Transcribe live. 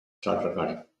Start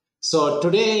recording. So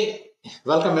today,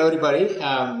 welcome everybody.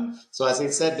 So as I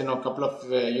said, a couple of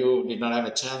you did not have a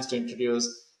chance to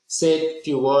introduce, say a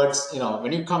few words.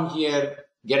 When you come here,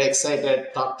 get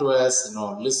excited, talk to us.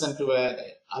 Listen to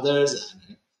others,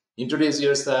 and introduce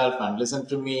yourself, and listen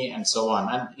to me, and so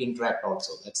on, and interact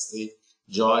also. That's the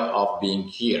joy of being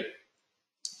here.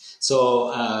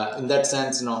 So in that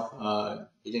sense,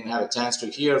 we didn't have a chance to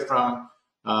hear from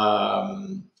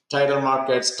Tidal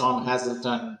Markets, Tom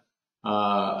Hazelton,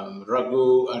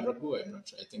 Raghu, I'm not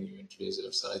sure. I think you introduced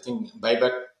yourself. I think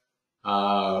Buyback,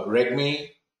 Regmi,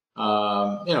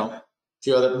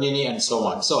 few other Nini, and so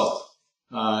on. So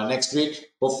next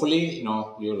week, hopefully,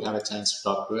 you'll have a chance to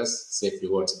talk to us, say a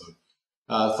few words about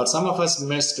it. For some of us who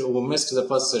missed the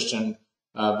first session,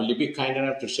 will you be kind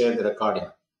enough to share the recording?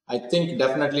 I think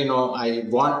definitely I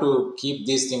want to keep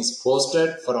these things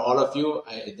posted for all of you.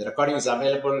 The recording is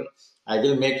available. I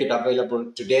will make it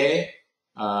available today.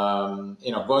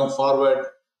 Going forward,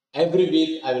 every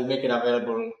week I will make it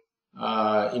available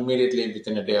immediately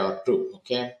within a day or two.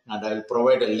 Okay, and I will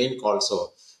provide a link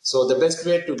also. So the best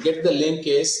way to get the link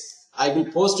is I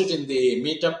will post it in the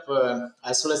meetup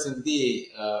as well as in the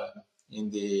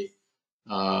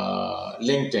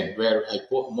LinkedIn, where I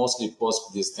mostly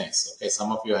post these things. Okay,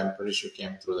 some of you I'm pretty sure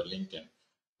came through the LinkedIn.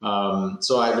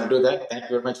 So I will do that. Thank you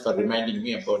very much for reminding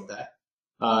me about that.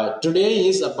 Today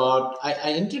is about,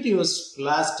 I introduced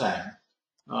last time,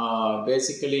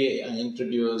 basically I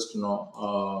introduced,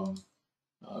 a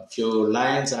few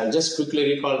lines. I'll just quickly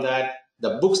recall that.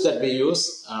 The books that we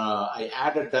use, I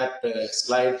added that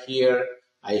slide here.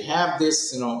 I have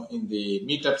this, in the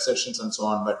meetup sessions and so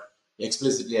on, but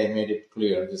explicitly I made it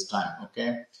clear this time,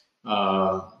 okay?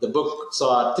 The book,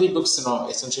 so 3 books,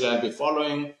 essentially I'll be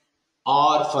following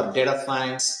are for data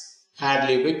science.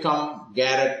 Hadley Wickham,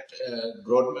 Garrett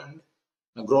Goldman,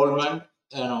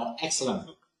 excellent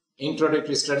book.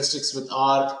 Introductory Statistics with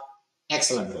R,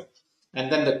 excellent book.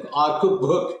 And then the R Cook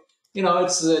book,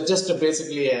 it's just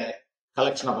basically a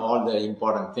collection of all the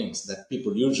important things that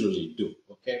people usually do.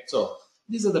 Okay, so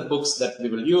these are the books that we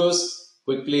will use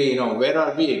quickly. Where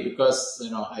are we? Because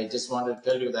I just wanted to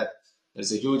tell you that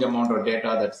there's a huge amount of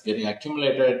data that's getting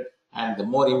accumulated. And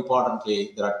more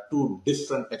importantly, there are 2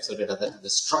 different types of data. That is the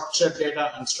structured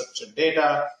data, unstructured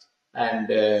data. And,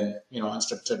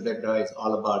 unstructured data is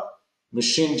all about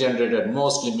machine-generated,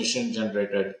 mostly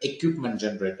machine-generated,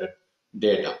 equipment-generated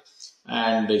data.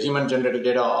 And the human-generated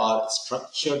data are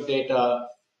structured data,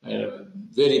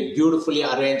 very beautifully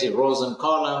arranged in rows and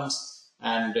columns.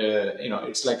 And,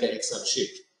 it's like an Excel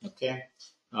sheet, okay?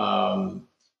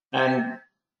 And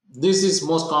this is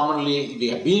most commonly, we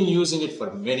have been using it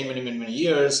for many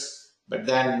years, but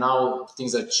then now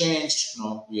things have changed.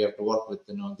 We have to work with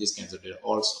these kinds of data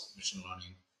also, machine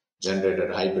learning generated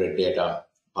hybrid data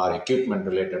or equipment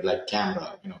related like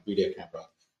camera, video camera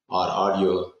or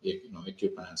audio,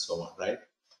 equipment and so on, right?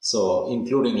 So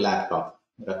including laptop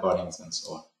recordings and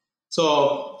so on.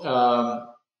 So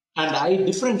and I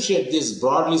differentiate this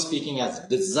broadly speaking as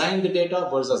designed data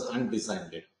versus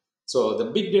undesigned data. So the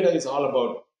big data is all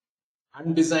about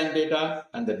undesigned data,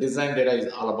 and the design data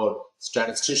is all about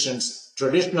statisticians'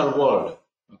 traditional world.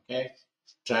 Okay,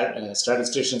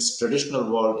 statisticians' traditional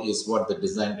world is what the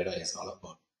design data is all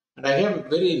about. And I have a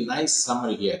very nice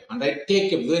summary here, and I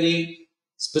take a very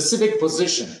specific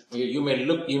position. You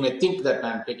may think that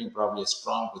I'm taking probably a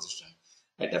strong position.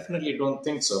 I definitely don't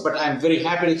think so, but I'm very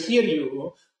happy to hear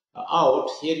you out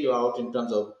in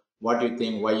terms of what you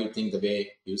think, why you think the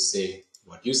way you say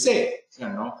what you say.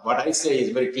 What I say is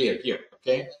very clear here,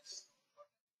 okay?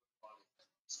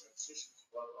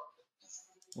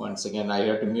 Once again, I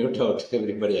have to mute out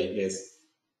everybody, I guess.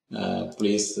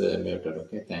 Please mute it,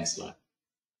 okay? Thanks a lot.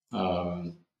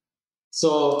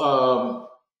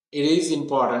 It is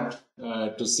important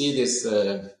to see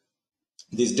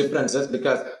these differences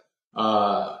because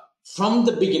from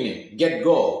the beginning,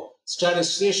 get-go,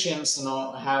 statisticians,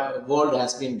 world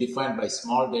has been defined by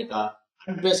small data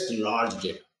and best large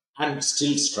data and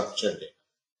still structured data.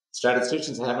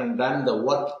 Statisticians haven't done the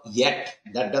work yet.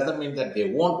 That doesn't mean that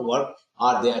they won't work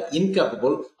or they are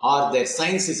incapable or their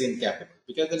science is incapable,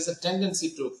 because there's a tendency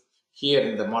to hear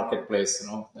in the marketplace,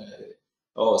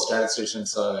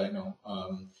 statisticians are,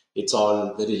 it's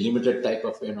all very limited type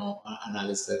of,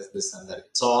 analysis, this and that.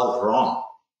 It's all wrong.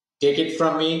 Take it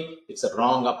from me, it's a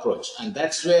wrong approach. And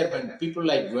that's where when people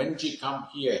like Gwenji come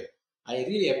here, I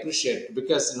really appreciate it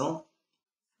because,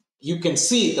 you can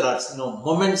see there are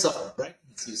moments of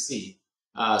brightness. You see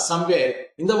somewhere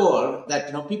in the world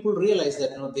that people realize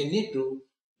that they need to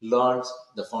learn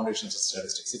the foundations of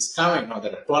statistics. It's coming.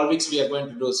 There are 12 weeks we are going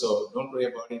to do, so don't worry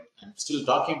about it. I'm still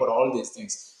talking about all these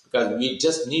things because we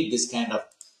just need this kind of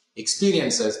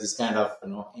experiences, this kind of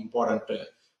important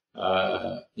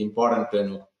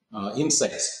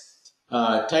insights.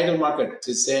 Tidal market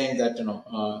is saying that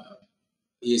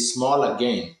is small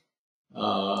again.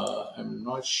 I'm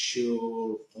not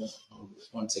sure.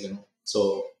 One second.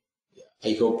 So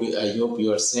I hope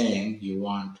you are saying you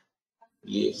want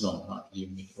leave. No, not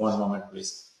leave me. One moment,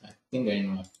 please. I think I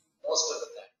know. Most of the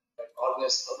time, but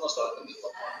almost all the time.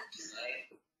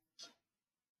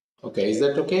 Okay, is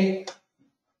that okay?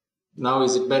 Now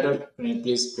is it better? Can you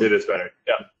please? It is better.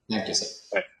 Yeah. Thank you, sir.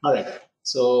 Right. All right.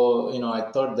 So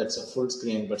I thought that's a full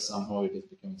screen, but somehow it is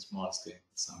becoming small screen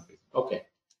for some reason. Okay.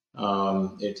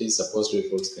 It is supposed to be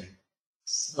full screen.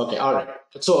 Okay, all right.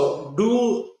 So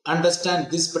do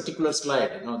understand this particular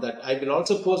slide. That I will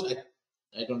also post.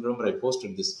 I don't remember I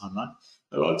posted this or not.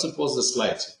 I'll also post the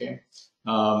slides. Okay.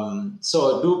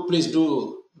 So please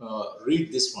do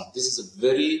read this one. This is a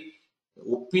very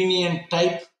opinion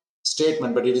type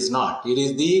statement, but it is not. It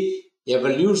is the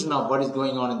evolution of what is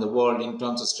going on in the world in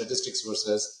terms of statistics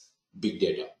versus big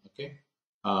data. Okay.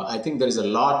 I think there is a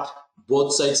lot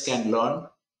both sides can learn.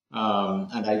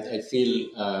 And I feel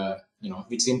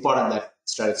it's important that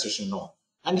statisticians know.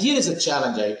 And here is a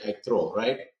challenge I throw,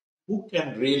 right? Who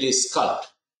can really sculpt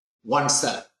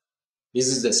oneself?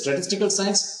 Is it the statistical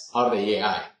science or the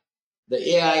AI?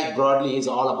 The AI broadly is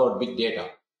all about big data,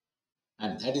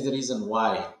 and that is the reason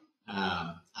why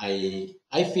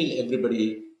I feel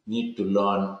everybody need to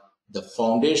learn the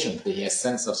foundation, the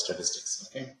essence of statistics.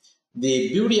 Okay. The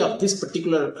beauty of this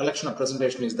particular collection of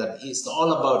presentation is that it's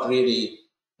all about really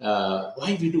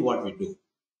why we do what we do.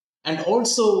 And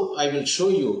also I will show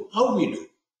you how we do.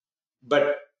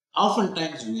 But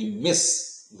oftentimes we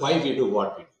miss why we do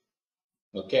what we do.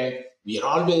 Okay. We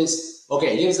are always,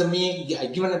 okay, here's the mean,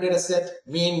 given a data set,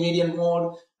 mean, median,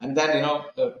 mode, and then,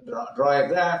 draw a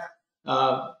graph.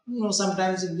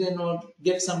 Sometimes,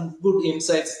 get some good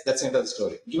insights. That's the end of the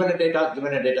story. Given a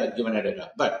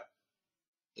data. But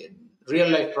real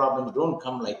life problems don't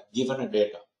come like given a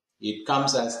data. It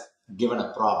comes as given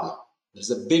a problem.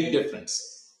 There's a big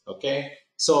difference. Okay.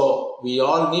 So we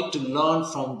all need to learn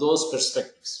from those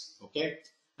perspectives. Okay.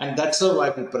 And that's how I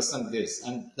will present this.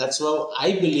 And that's how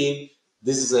I believe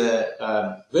this is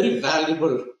a very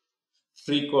valuable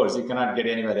free course you cannot get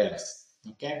anywhere else.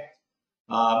 Okay.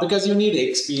 Because you need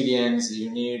experience, you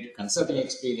need consulting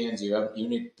experience, you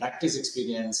need practice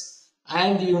experience,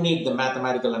 and you need the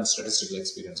mathematical and statistical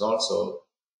experience also,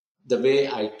 the way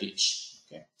I teach.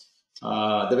 Okay.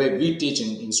 The way we teach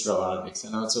in Institute of Analytics.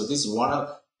 And also this is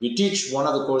we teach one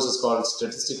of the courses called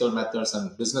Statistical Methods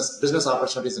and Business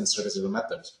Opportunities in Statistical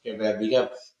Methods, okay, where we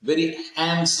have very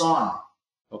hands-on,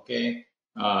 okay,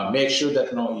 make sure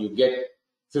that you get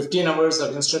 15 hours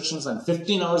of instructions and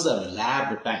 15 hours of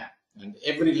lab time. And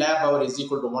every lab hour is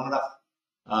equal to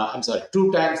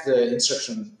 2 times the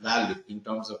instruction value in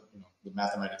terms of the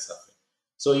mathematics of it.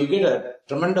 So you get a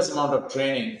tremendous amount of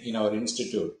training in our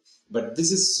institute. But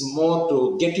this is more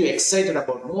to get you excited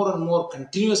about more and more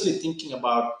continuously thinking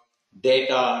about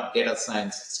data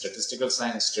science, statistical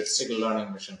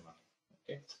learning, machine learning.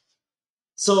 Okay.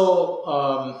 So,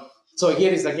 so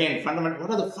here is again fundamental.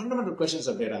 What are the fundamental questions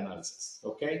of data analysis?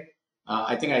 Okay.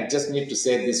 I think I just need to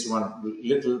say this one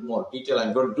little more detail.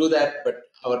 I'm going to do that, but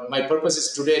my purpose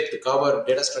is today to cover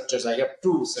data structures. I have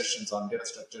 2 sessions on data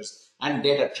structures and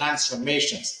data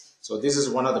transformations. So this is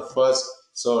one of the first.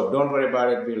 So don't worry about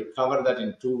it. We'll cover that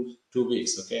in two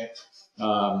weeks. Okay.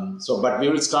 But we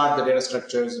will start the data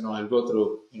structures. I'll go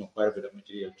through quite a bit of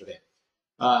material today.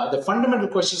 The fundamental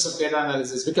questions of data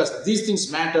analysis, because these things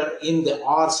matter in the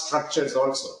R structures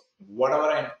also. Whatever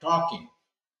I'm talking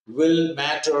will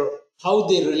matter how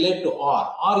they relate to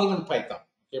R or even Python.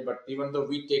 Okay. But even though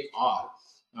we take R,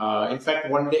 in fact,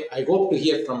 one day I hope to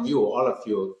hear from you, all of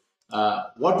you.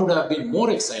 What would have been more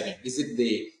exciting? Is it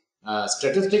the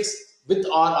statistics with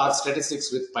R or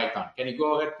statistics with Python? Can you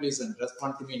go ahead, please, and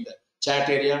respond to me in the chat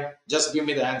area? Just give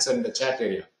me the answer in the chat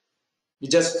area. You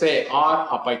just say R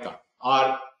or Python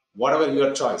or whatever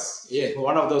your choice. Yeah,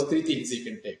 one of those 3 things you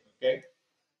can take. Okay.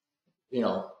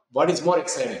 What is more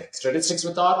exciting? Statistics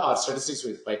with R or statistics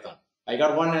with Python? I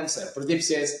got one answer. Pradeep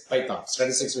says Python.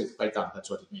 Statistics with Python. That's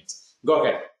what it means. Go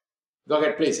ahead. Go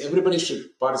ahead, please. Everybody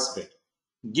should participate.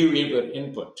 Give your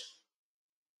input.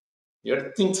 You have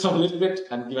to think a little bit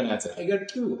and give an answer. I got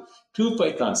two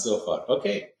Pythons so far.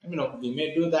 Okay, we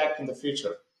may do that in the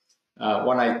future.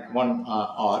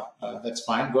 That's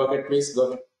fine. Go ahead, please.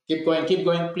 Go ahead. Keep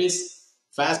going, please.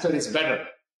 Faster is better.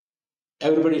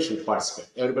 Everybody should participate.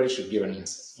 Everybody should give an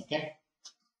answer. Okay.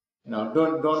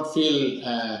 Don't feel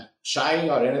shy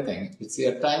or anything. It's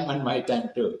your time and my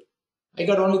time too. I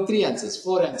got only 3 answers,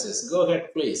 4 answers. Go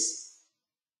ahead, please.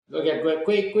 Go ahead,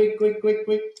 quick.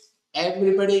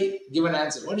 Everybody give an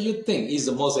answer. What do you think is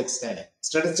the most exciting?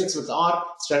 Statistics with R,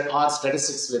 or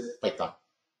statistics with Python?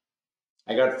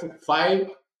 I got 5.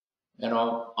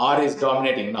 R is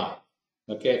dominating now.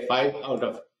 Okay, 3 out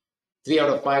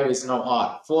of 5 is now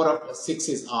R. 4 out of 6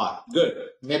 is R. Good.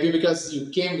 Maybe because you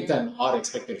came with an R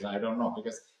expectation. I don't know,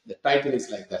 because the title is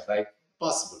like that, right?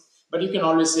 Possible. But you can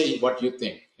always say what you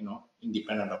think,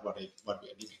 independent of what we are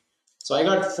doing. So I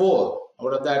got 4.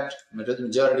 Out of that,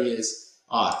 majority is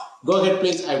R. Go ahead,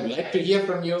 please. I would like to hear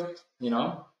from you.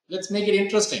 Let's make it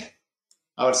interesting.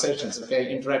 Our sessions,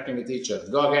 okay? Interacting with each other.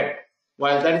 Go ahead.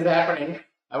 While that is happening,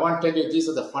 I want to tell you these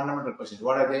are the fundamental questions.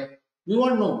 What are they? We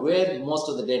want to know where most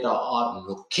of the data are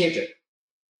located.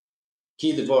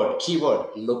 Keyword,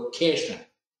 location.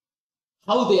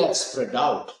 How they are spread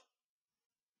out.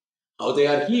 How they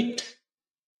are heaped.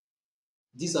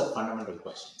 These are fundamental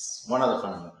questions. One of the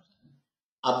fundamental questions.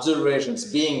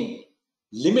 Observations being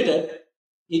limited,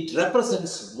 it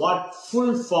represents what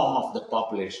full form of the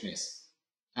population is.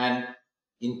 And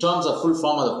in terms of full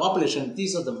form of the population,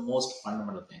 these are the most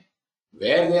fundamental things.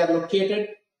 Where they are located,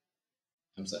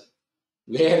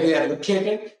 where they are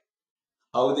located,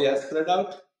 how they are spread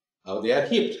out, how they are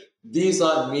heaped. These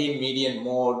are mean, median,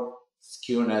 mode,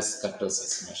 skewness,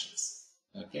 kurtosis measures.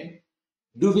 Okay.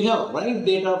 Do we have right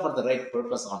data for the right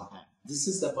purpose on hand? This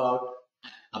is about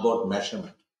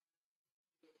measurement.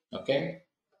 Okay.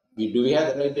 Do we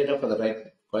have the right data for the right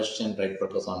question, right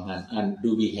purpose on hand? And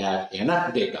do we have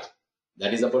enough data?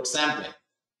 That is about sampling.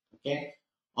 Okay.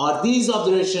 Are these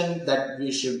observations that we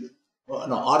should,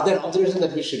 no, are there observations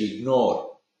that we should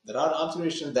ignore? There are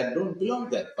observations that don't belong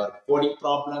there for coding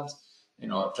problems,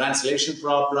 translation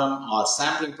problem or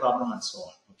sampling problem and so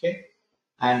on. Okay.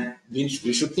 And we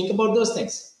should think about those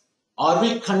things. Are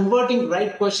we converting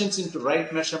right questions into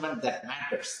right measurement that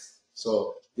matters?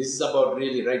 So this is about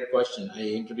really right question. I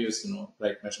introduced,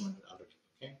 right measurement already.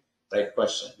 Okay. Right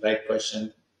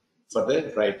question for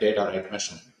the right data, right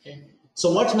measurement. Okay.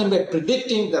 So what's meant by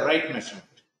predicting the right measurement?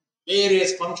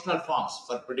 Various functional forms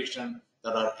for prediction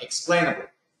that are explainable.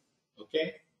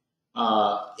 Okay.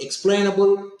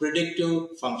 Explainable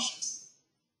predictive functions.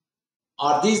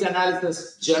 Are these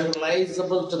analyses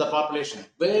generalizable to the population?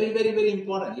 Very, very, very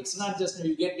important. It's not just when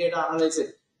you get data, analyze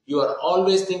it. You are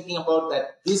always thinking about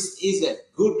that this is a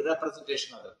good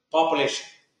representation of the population.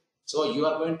 So you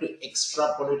are going to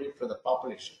extrapolate it for the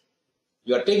population.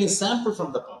 You are taking sample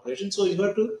from the population, so you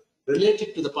have to relate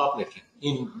it to the population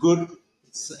in good,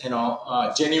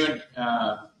 genuine,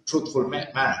 truthful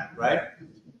manner, right?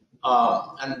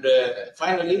 And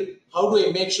finally, how do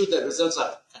I make sure the results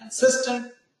are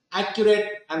consistent,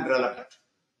 accurate, and relevant?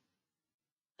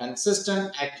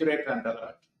 Consistent, accurate, and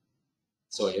relevant.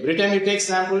 So every time you take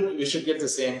sample, you should get the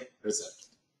same result.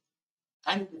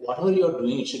 And whatever you are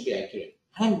doing, it should be accurate.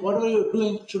 And whatever you are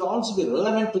doing should also be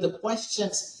relevant to the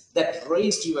questions that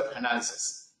raised your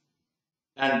analysis.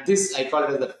 And this, I call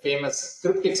it as the famous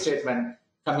cryptic statement: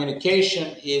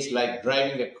 communication is like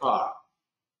driving a car,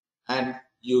 and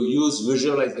you use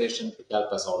visualization to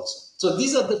help us also. So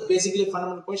these are the basically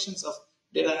fundamental questions of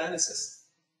data analysis.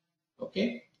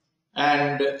 Okay.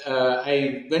 And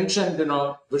I mentioned,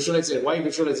 visualization, why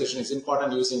visualization is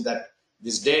important, using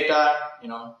this data,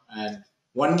 and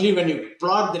only when you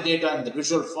plot the data in the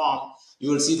visual form,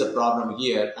 you will see the problem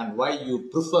here and why you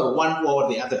prefer one over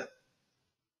the other.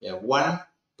 Yeah, one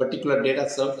particular data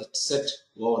set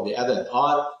over the other,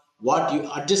 or what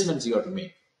adjustments you have to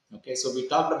make. Okay, so we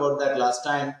talked about that last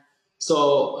time.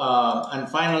 So, and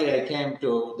finally I came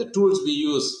to the tools we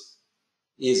use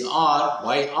is R.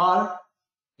 Why R?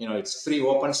 It's free,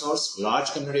 open source,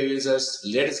 large community of users,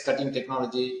 latest cutting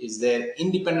technology is there,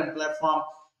 independent platform,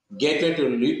 gateway to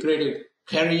lucrative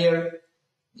career.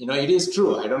 It is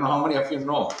true. I don't know how many of you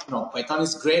know. Python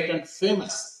is great and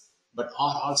famous, but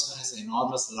R also has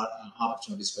enormous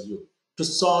opportunities for you to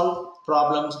solve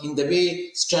problems in the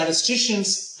way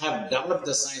statisticians have developed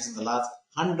the science in the last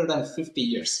 150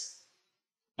 years.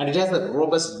 And it has a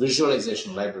robust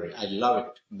visualization library. I love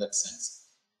it in that sense.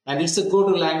 And it's a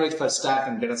go-to language for stat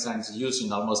and data science used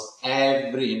in almost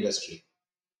every industry.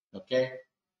 Okay.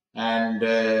 And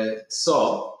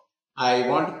so I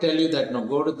want to tell you that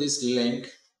go to this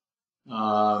link.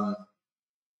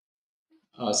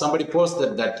 Somebody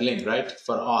posted that link, right,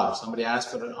 for R. Somebody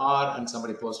asked for an R and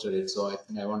somebody posted it. So I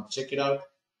think I want to check it out.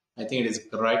 I think it is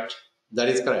correct. That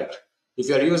is correct. If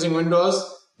you are using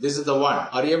Windows, this is the one.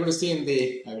 Are you able to see in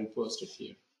the, I will post it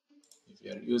here. If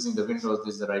you are using the Windows,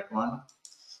 this is the right one.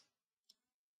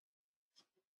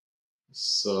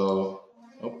 So,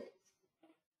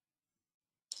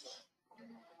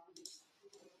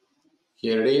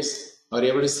 Here it is. Are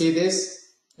you able to see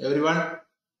this, everyone?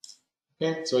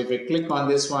 Okay, so if I click on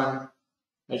this one,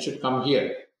 I should come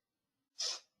here.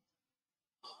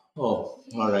 Oh,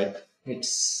 all right.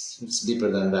 It's deeper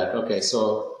than that. Okay,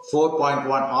 so 4.1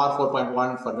 or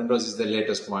 4.1 for Windows is the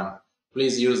latest one.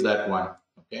 Please use that one.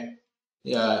 Okay.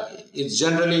 Yeah, it's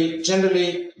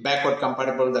generally backward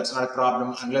compatible. That's not a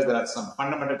problem unless there are some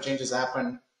fundamental changes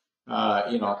happen.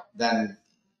 Then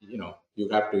you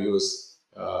have to use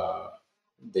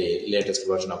the latest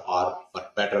version of R for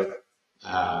better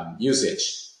usage.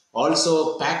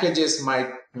 Also, packages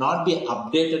might not be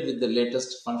updated with the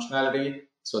latest functionality,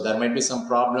 so there might be some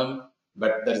problem,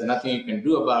 but there's nothing you can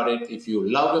do about it. If you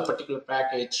love a particular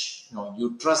package,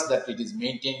 you trust that it is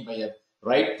maintained by a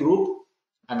right group.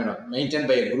 Maintained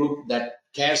by a group that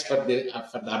cares for the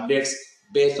updates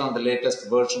based on the latest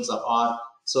versions of R.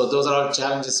 So those are all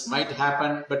challenges might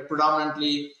happen, but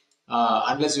predominantly,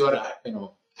 unless you are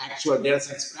actual data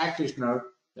science practitioner,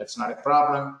 that's not a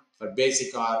problem. For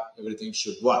basic R, everything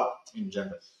should work in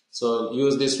general. So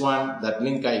use this one. That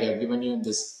link I have given you in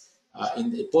this,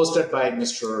 posted by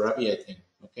Mr. Ravi, I think.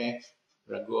 Okay,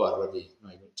 Raghu or Ravi.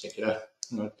 I will check it out.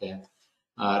 Okay.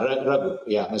 Raghu,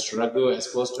 yeah, Mr. Raghu has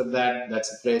posted that.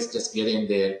 That's a place. Just get in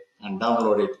there and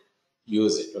download it,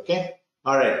 use it. Okay.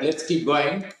 All right, let's keep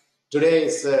going. Today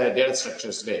is Data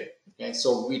Structures Day. Okay,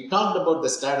 so we talked about the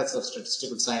status of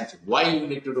statistical science, why you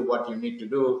need to do what you need to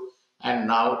do, and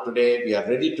now today we are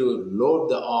ready to load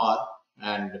the R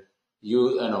and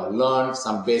learn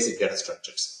some basic data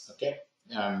structures. Okay.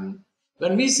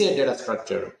 When we say data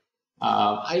structure,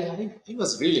 I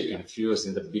was really confused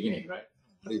in the beginning, right?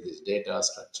 What is this data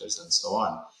structures and so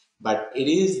on? But it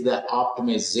is the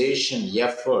optimization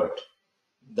effort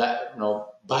that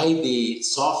by the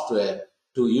software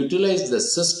to utilize the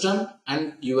system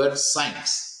and your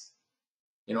science.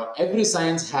 Every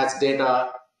science has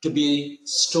data to be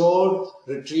stored,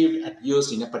 retrieved, and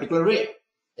used in a particular way.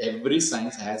 Every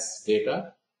science has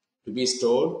data to be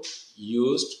stored,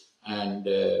 used, and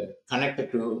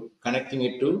connecting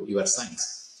it to your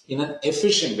science in an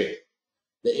efficient way.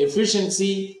 The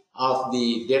efficiency of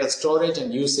the data storage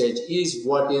and usage is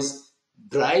what is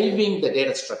driving the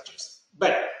data structures.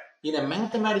 But in a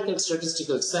mathematical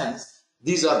statistical sense,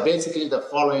 these are basically the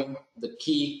following, the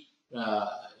key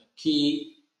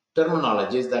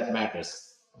terminologies that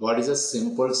matters. What is a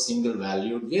simple single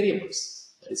valued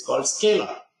variables? That is called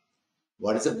scalar.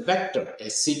 What is a vector? A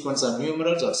sequence of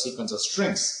numerals or sequence of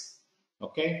strings.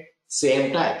 Okay,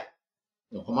 same type.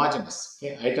 Homogeneous.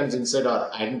 Okay? Items inside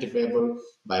are identifiable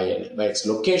by its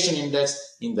location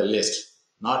index in the list,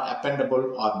 not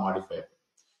appendable or modifiable.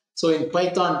 So in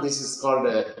Python, this is called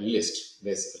a list,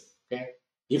 basically. Okay,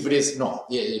 if it is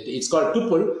it's called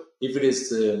tuple. If it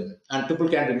is, and tuple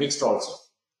can be mixed also.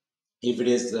 If it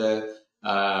is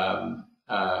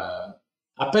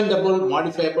appendable,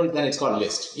 modifiable, then it's called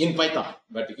list in Python.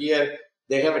 But here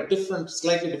they have a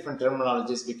slightly different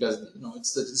terminologies because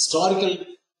it's the historical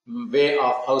way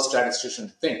of how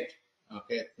statisticians think.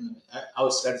 Okay, how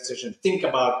statisticians think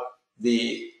about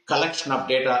the collection of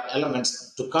data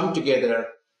elements to come together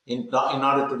in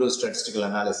order to do statistical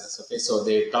analysis. Okay, so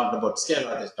they talked about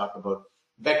scalar, they talked about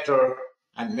vector,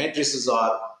 and matrices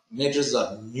are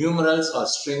numerals or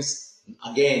strings.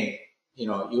 Again,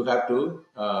 you have to,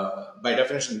 by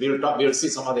definition, we'll see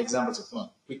some of the examples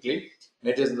quickly.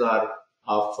 Matrices are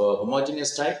of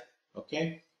homogeneous type.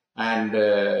 Okay. And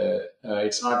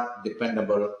it's not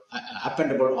appendable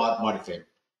or modifiable.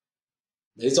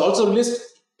 There is also list,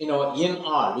 in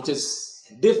R, which is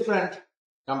different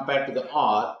compared to the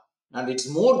R, and it's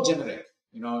more generic.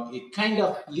 It kind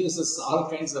of uses all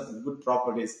kinds of good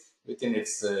properties within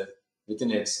its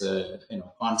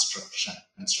construction.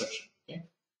 Okay,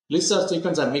 lists or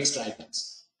sequence are mixed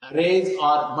items. Arrays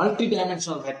are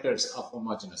multi-dimensional vectors of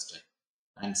homogeneous type.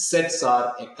 And sets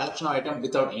are a collection of items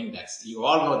without index. You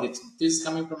all know this. This is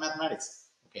coming from mathematics.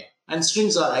 Okay. And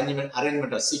strings are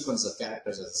arrangement or sequence of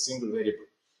characters as a single variable.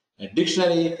 A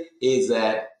dictionary is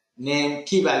a name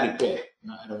key value pair.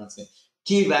 No, I don't want to say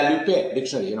key value pair.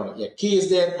 Dictionary. A key is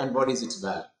there and what is its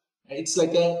value? It's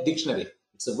like a dictionary.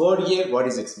 It's a word here. What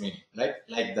is its meaning? Right?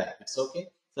 Like that. It's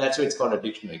okay. So that's why it's called a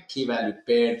dictionary. Key value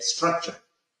paired structure.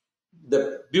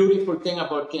 The beautiful thing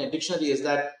about a dictionary is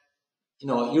that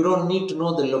you don't need to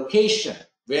know the location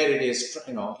where it is,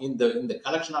 in the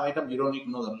collection of items. You don't need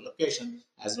to know the location.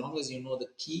 As long as you know the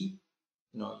key,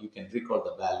 you can record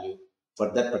the value for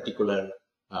that particular,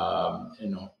 for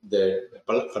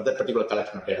that particular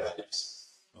collection of data values.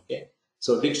 Okay.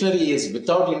 So dictionary is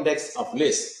without index of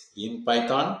list. In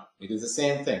Python, it is the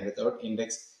same thing, without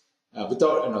index,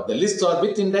 the lists are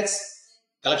with index,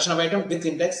 collection of items with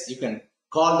index. You can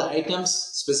call the items,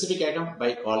 specific item,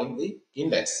 by calling the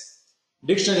index.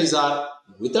 Dictionaries are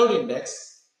without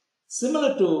index,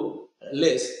 similar to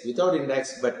list without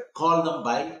index, but call them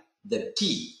by the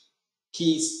key.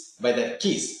 Keys by the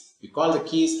keys. You call the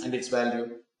keys and its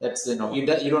value. That's, you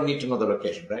don't need to know the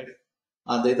location, right?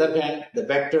 On the other hand, the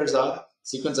vectors are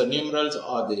sequence of numerals,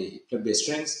 or it could be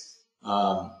strings,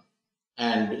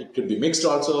 and it could be mixed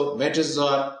also. Matrices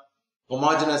are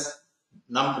homogeneous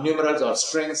numerals or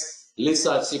strings. Lists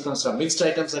are sequence of mixed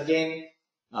items again.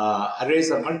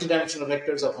 Arrays are multidimensional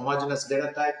vectors of homogeneous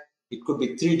data type. It could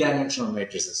be three-dimensional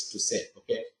matrices, to say.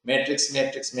 Okay, matrix,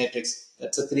 matrix, matrix.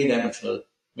 That's a three-dimensional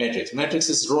matrix. Matrix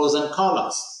is rows and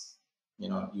columns.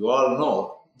 You all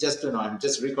know. I'm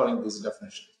just recalling this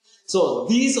definition. So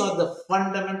these are the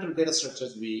fundamental data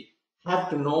structures we have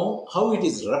to know how it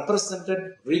is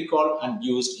represented, recalled, and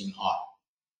used in R.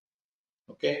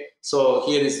 Okay, so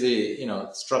here is the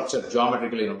structure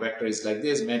geometrically. Vector is like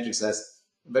this. Matrix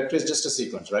vector is just a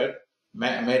sequence, right?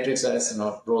 Matrix has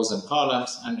rows and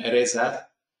columns, and arrays have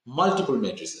multiple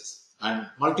matrices. And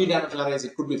multi-dimensional arrays,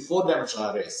 it could be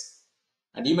four-dimensional arrays.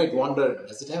 And you might wonder,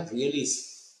 does it have really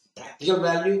practical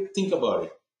value? Think about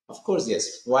it. Of course,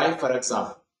 yes. Why? For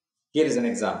example, here is an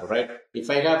example, right? If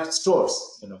I have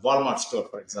stores, Walmart store,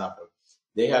 for example,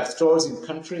 they have stores in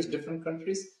countries, different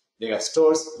countries. They have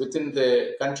stores within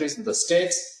the countries, in the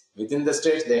states. Within the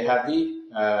states, they have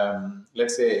the,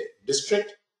 let's say,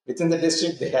 district. Within the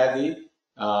district, they have the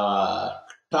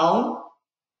town.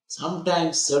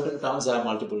 Sometimes certain towns have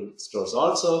multiple stores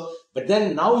also. But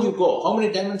then now you go, how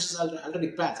many dimensions I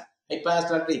already passed? I passed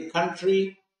already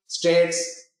country,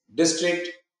 states, district,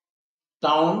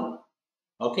 town.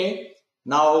 Okay.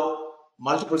 Now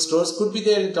multiple stores could be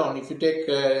there in town. If you take,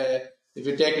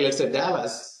 let's say,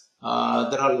 Dallas,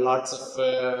 there are lots of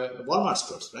Walmart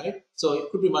stores, right? So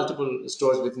it could be multiple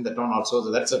stores within the town also.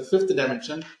 So that's a fifth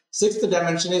dimension. Sixth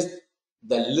dimension is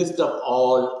the list of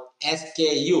all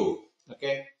SKU.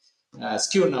 Okay.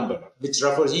 SKU number, which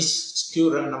refers, each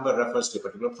SKU number refers to a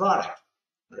particular product,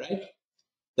 right?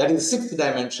 That is the sixth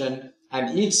dimension,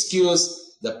 and each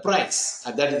SKU's the price,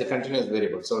 and that is the continuous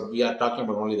variable. So we are talking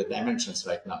about only the dimensions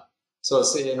right now. So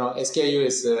say, SKU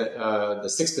is the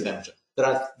sixth dimension.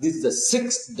 This is the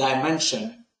sixth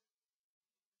dimension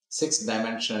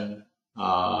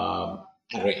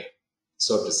array,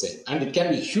 so to say, and it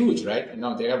can be huge, right?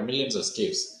 They have millions of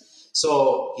SKUs.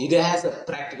 So it has a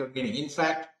practical meaning. In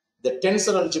fact, the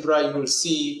tensor algebra, you will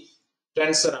see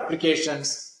tensor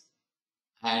applications,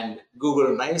 and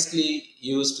Google nicely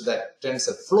used that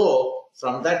tensor flow.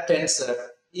 From that tensor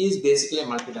is basically a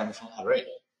multidimensional array.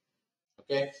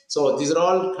 Okay, so these are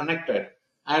all connected,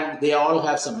 and they all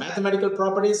have some mathematical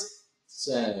properties,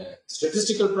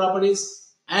 statistical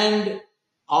properties, and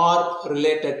are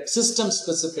related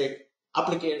system-specific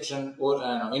application or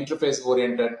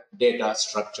interface-oriented data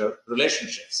structure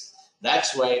relationships.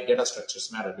 That's why data structures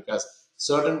matter, because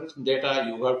certain data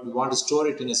you want to store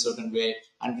it in a certain way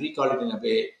and recall it in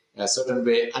a certain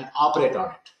way and operate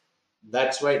on it.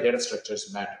 That's why data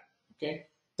structures matter. Okay,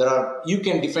 you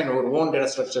can define your own data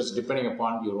structures depending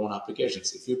upon your own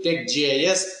applications. If you take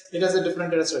GIS, it has a different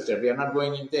data structure. We are not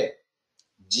going in there.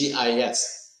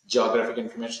 GIS, Geographic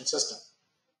Information System.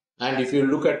 And if you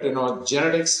look at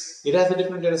genetics, it has a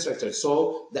different data structure.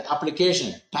 So the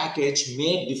application package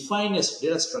may define a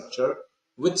data structure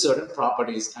with certain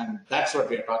properties, and that's what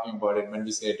we are talking about it when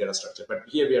we say data structure. But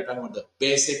here we are talking about the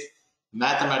basic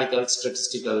mathematical,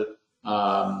 statistical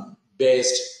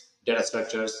based data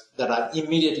structures that are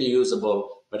immediately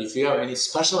usable. But if you have any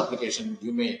special application,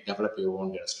 you may develop your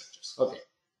own data structures. Okay,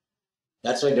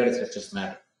 that's why data structures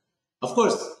matter. Of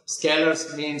course,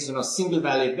 scalars means single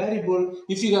valued variable.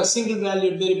 If you have single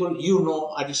valued variable,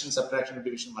 addition, subtraction,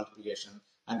 division, multiplication,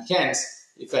 and hence,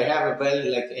 if I have a value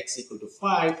like x equal to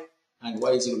 5 and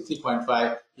y is equal to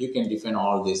 3.5, you can define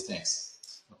all these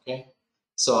things. Okay,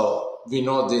 so we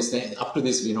know these things. Up to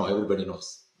this, we know, everybody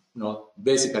knows.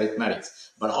 Basic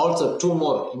arithmetics. But also two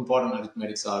more important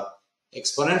arithmetics are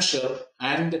exponential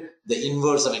and the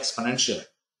inverse of exponential.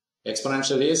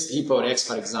 Exponential is e power x,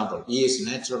 for example. E is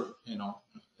natural,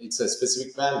 it's a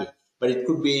specific value, but it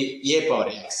could be a power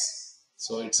x.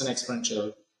 So it's an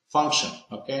exponential function,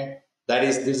 okay?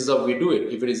 This is how we do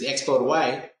it. If it is x power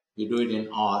y, we do it in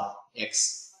R,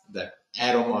 x, that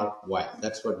arrow mark y.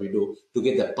 That's what we do to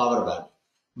get the power value.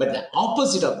 But the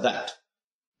opposite of that,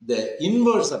 the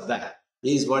inverse of that,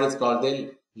 is what is called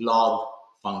the log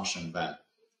function value.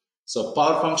 So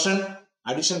power function,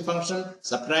 addition function,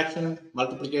 subtraction,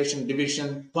 multiplication,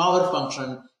 division, power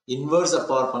function, inverse of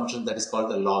power function, that is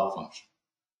called the log function.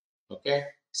 Okay,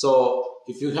 so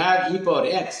if you have e power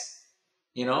x,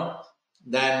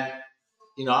 then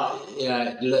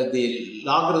the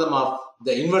logarithm of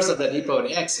the inverse of that e power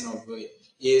x,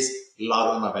 is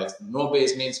logarithm of x. No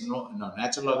base means no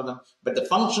natural logarithm, but the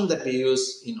function that we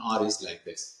use in R is like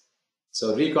this.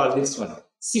 So recall this one.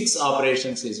 6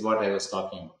 operations is what I was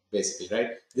talking about, basically,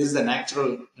 right? This is the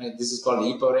natural, this is called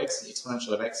e power x,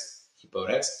 exponential of x, e power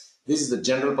x. This is the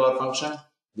general power function.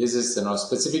 This is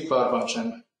specific power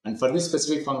function. And for this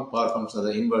specific power function,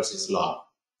 the inverse is log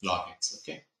x,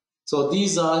 okay? So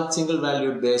these are single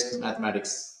valued based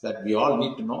mathematics that we all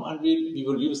need to know, and we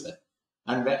will use that.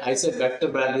 And when I said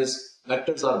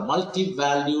vectors are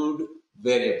multi-valued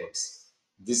variables.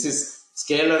 This is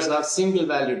scalars are single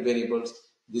valued variables.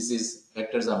 This is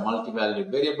vectors are multi-valued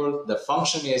variables. The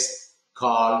function is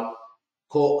called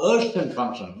coercion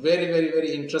function. Very, very,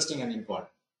 very interesting and important.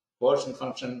 Coercion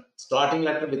function, starting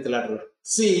letter with the letter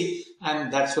C,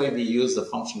 and that's why we use the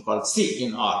function called C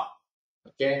in R.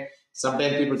 Okay.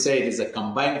 Sometimes people say it is a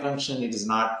combined function. It is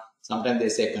not. Sometimes they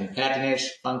say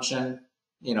concatenation function.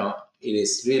 It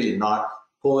is really not.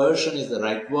 Coercion is the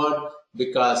right word,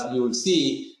 because you will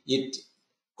see it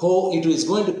is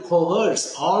going to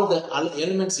coerce all the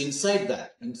elements inside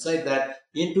that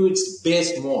into its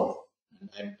base mode.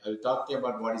 And I will talk to you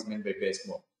about what is meant by base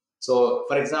mode. So,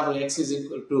 for example, x is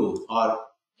equal to, or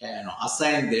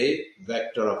assign the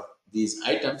vector of these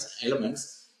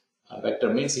elements.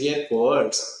 Vector means here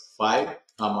coerce 5,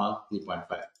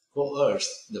 3.5.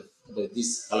 Coerce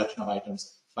this collection of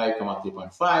items 5,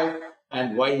 3.5,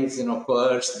 and y is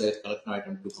coerce the collection of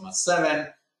item 2, 7,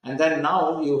 and then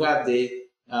now you have the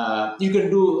you can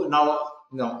do now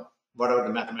whatever the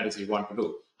mathematics you want to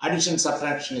do. Addition,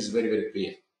 subtraction is very, very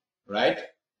clear, right?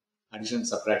 Addition,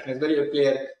 subtraction is very, very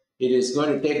clear. It is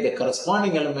going to take the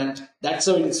corresponding element. That's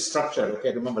how it is structured.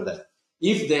 Okay, remember that.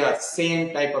 If they are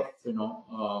same type of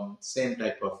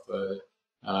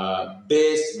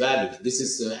base values, this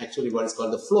is actually what is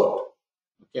called the float.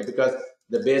 Okay, because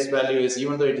the base value is,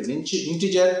 even though it is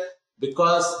integer,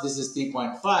 because this is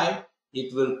 3.5,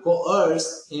 it will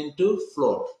coerce into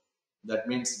float. That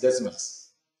means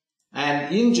decimals.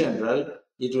 And in general,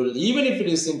 it will, even if it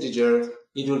is integer,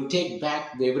 it will take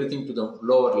back everything to the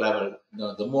lower level,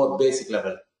 the more basic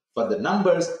level. For the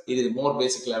numbers, it is more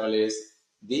basic level is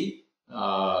the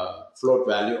float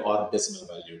value or decimal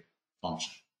value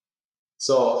function.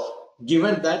 So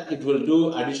given that it will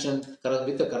do addition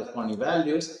with the corresponding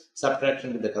values,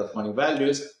 subtraction with the corresponding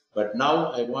values, but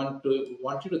now I want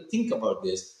you to think about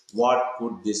this. What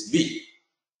could this be?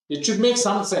 It should make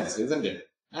some sense, isn't it?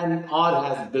 And R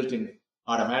has built in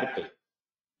automatically.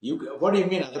 What do you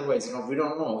mean otherwise? We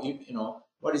don't know.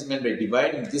 What is meant by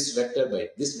dividing this vector by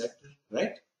this vector,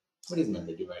 right? What is meant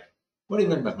by dividing? What is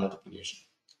meant by multiplication?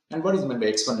 And what is meant by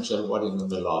exponential? What is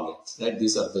meant by log x? Right?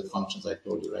 These are the functions I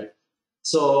told you, right?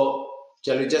 So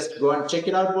shall we just go and check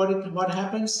it out? What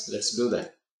happens? Let's do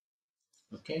that.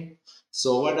 Okay.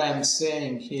 So what I'm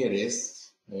saying here is,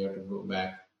 I have to go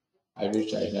back. I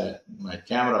wish I had my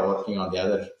camera working on the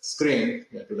other screen.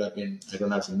 That would have been. I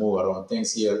don't have to move around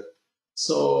things here.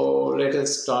 So let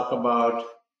us talk about.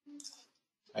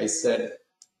 I said,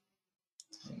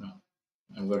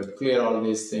 I'm going to clear all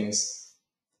these things.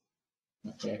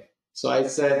 Okay. So I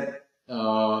said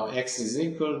x is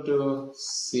equal to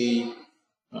c.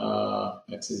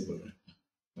 X is equal to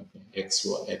x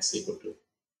equal to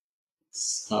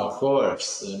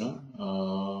course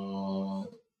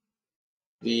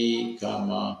 3,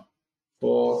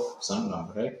 4 some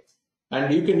number, right?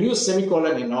 And you can use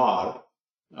semicolon in R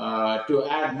to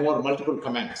add more multiple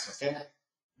comments. Okay,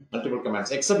 multiple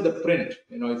comments except the print.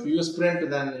 If you use print,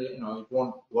 then it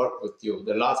won't work with you.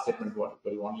 The last statement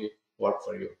will only work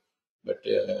for you. But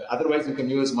otherwise, you can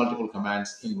use multiple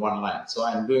commands in one line. So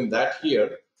I'm doing that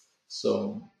here.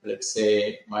 So let's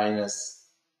say minus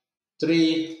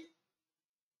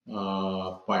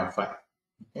 3.5.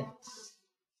 Okay.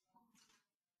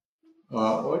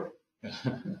 What?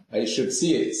 I should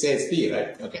see it. It says P,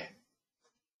 right? Okay.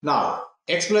 Now,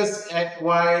 x plus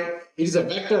y, it is a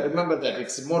vector. Remember that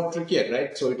it's more trickier,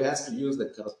 right? So it has to use the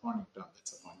corresponding term.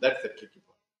 That's the point. That's the tricky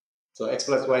part. So x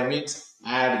plus y means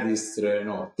add this, 3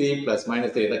 plus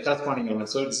minus 3, the corresponding element.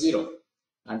 So it's 0.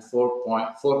 And 4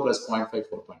 plus 0.5,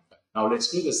 4.5. Now let's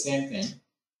do the same thing.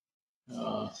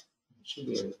 I should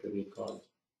be able to recall.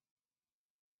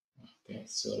 Okay,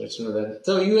 so let's do that.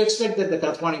 So you expect that the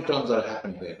corresponding terms are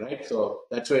happening there, right? So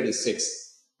that's why it is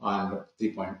 6 on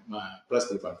 3 plus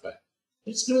 3.5.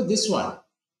 Let's do this one.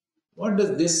 What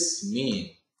does this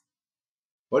mean?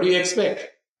 What do you expect?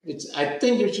 I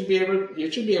think you should be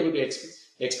able to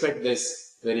expect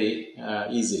this very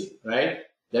easily, right?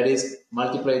 That is,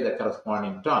 multiply the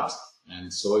corresponding terms,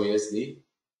 and so is the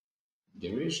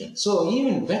division. So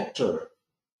even vector,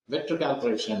 vector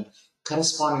calculation,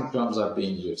 corresponding terms are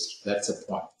being used. That's the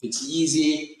point. It's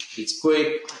easy, it's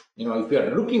quick. You know, if you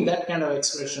are looking that kind of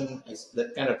expression,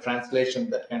 that kind of translation,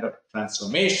 that kind of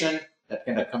transformation, that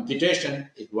kind of computation,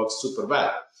 it works super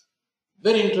well.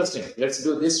 Very interesting. Let's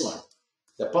do this one.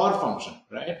 The power function,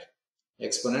 right?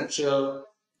 Exponential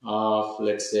of,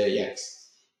 let's say, x.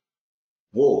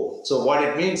 Whoa. So what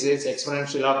it means is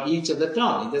exponential of each of the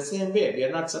term in the same way. We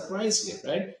are not surprised here,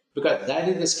 right? Because that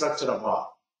is the structure of R.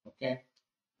 Okay.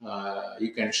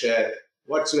 You can share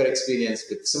what's your experience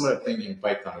with similar thing in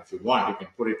Python. If you want, you can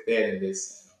put it there in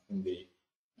this, in the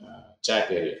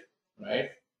chat area,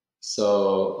 right?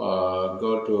 So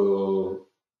go to,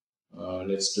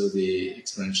 let's do the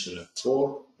exponential of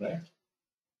 4, right?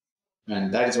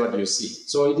 And that is what you see.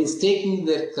 So it is taking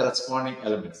the corresponding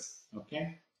elements,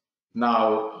 okay?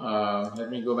 Now, let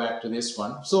me go back to this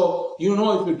one. So, you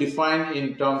know, if you define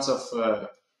in terms of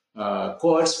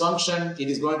coerce function, it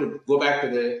is going to go back to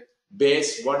the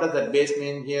base. What does that base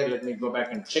mean here? Let me go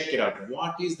back and check it out.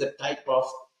 What is the type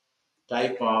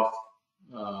of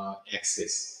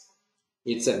axis?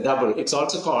 It's a double. It's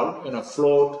also called, you know,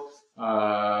 float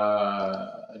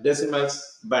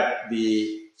decimals, but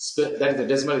that is the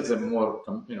decimal is a more,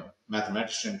 you know,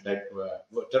 mathematician type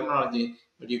terminology,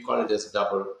 but you call it as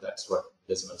double. That's what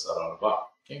decimals are all about.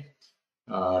 Okay,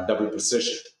 double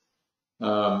precision.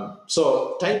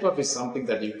 So type of is something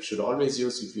that you should always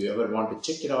use if you ever want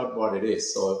to check it out what it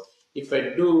is. So if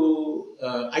I do,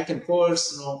 I can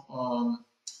coerce, you know,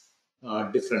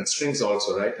 different strings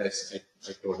also, right? I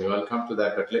told you I'll come to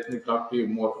that, but let me talk to you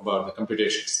more about the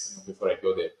computations, you know, before I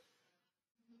go there.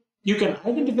 You can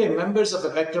identify members of a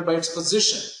vector by its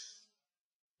position.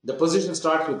 The position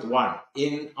starts with 1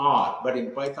 in R, but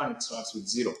in Python it starts with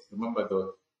 0. Remember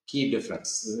the key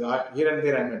difference. Here and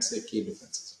there I might say key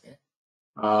differences. Okay.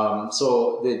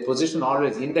 So the position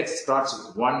always index starts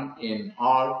with 1 in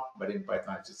R, but in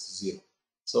Python it's 0.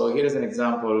 So here is an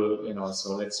example. You know,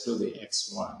 so let's do the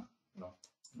x1, you know,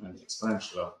 and the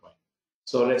exponential of y.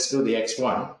 So let's do the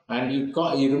x1, and you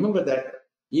remember that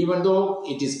even though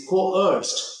it is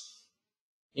coerced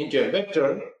into a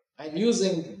vector, I'm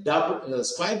using double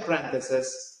square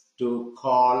parentheses to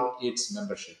call its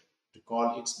membership.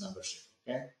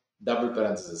 Okay, double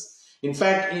parentheses. In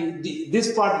fact,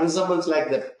 this part resembles like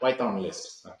the Python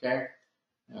list. Okay,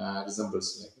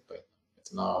 resembles like the Python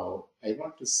list. Now I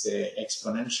want to say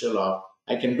exponential of.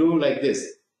 I can do like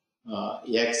this.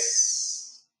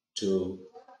 X to.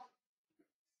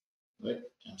 Wait,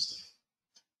 I'm sorry.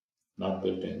 Not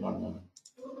built in. One moment.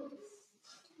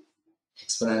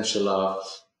 Exponential of,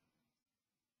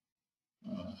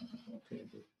 okay.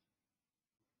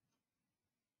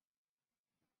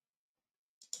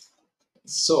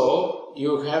 So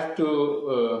you have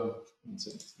to,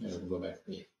 go back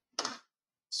here.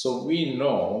 So we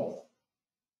know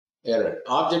error.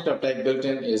 Object of type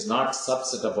built-in is not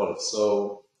subsettable.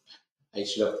 So I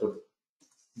should have put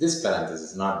this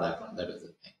parenthesis, not that one. That is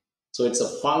the thing. So it's a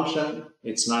function.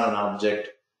 It's not an object.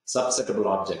 Subsettable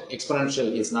object.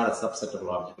 Exponential is not a subsettable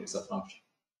object, it's a function.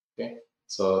 Okay,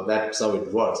 so that's how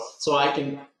it works. So I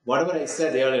can, whatever I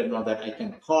said earlier, know that I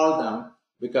can call them,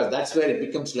 because that's where it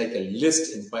becomes like a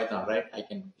list in Python, right? I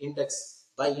can index,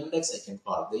 by index I can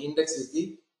call. The index is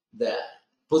the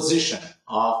position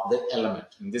of the element.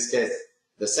 In this case,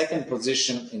 the second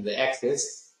position in the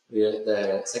axis,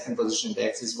 the second position in the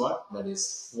x is what? That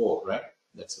is 4, right?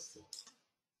 That's a 4.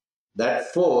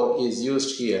 That 4 is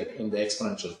used here in the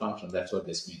exponential function. That's what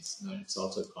this means. It's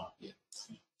also called here.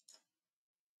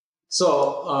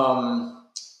 So,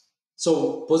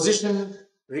 so position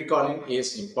recalling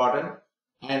is important,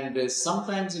 and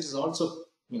sometimes it is also,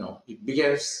 you know, it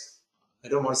behaves. I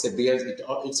don't want to say behaves.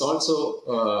 It's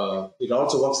also it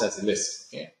also works as a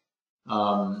list. Okay.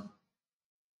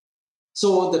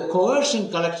 So the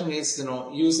coercion collection is, you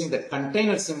know, using the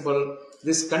container symbol.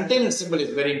 This container symbol is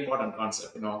very important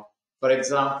concept. You know, for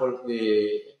example,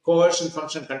 the coercion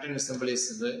function container symbol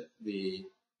is the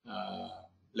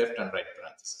left and right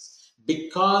parentheses.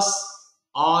 Because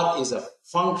R is a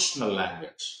functional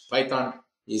language, Python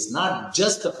is not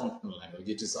just a functional language.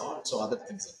 It is also other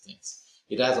things.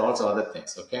 It has also other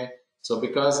things. Okay. So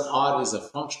because R is a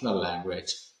functional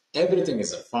language, everything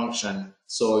is a function.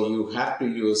 So you have to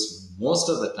use, most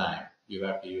of the time, you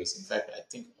have to use, in fact, I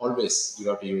think always you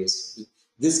have to use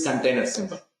this container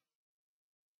symbol.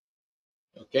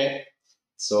 Okay,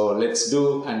 so let's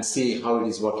do and see how it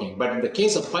is working. But in the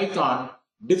case of Python,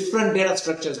 different data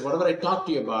structures, whatever I talked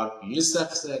to you about, list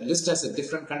as a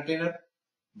different container,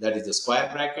 that is the square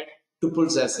bracket.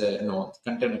 Tuples as a, you know,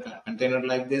 container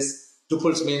like this.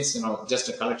 Tuples means, you know, just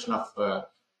a collection of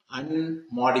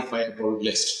unmodifiable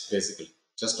list, basically.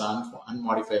 just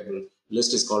unmodifiable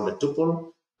list is called a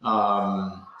tuple.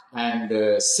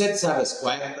 Sets have a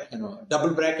square,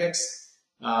 double brackets.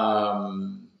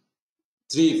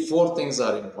 3-4 things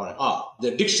are important.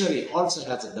 The dictionary also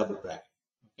has a double bracket.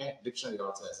 Okay, dictionary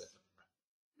also has a double bracket.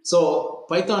 So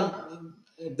Python,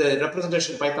 the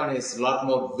representation of Python is a lot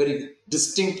more very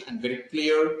distinct and very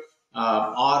clear.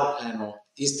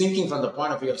 Is thinking from the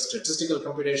point of view of statistical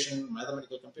computation,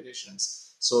 mathematical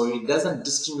computations. So it doesn't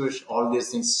distinguish all these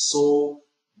things, so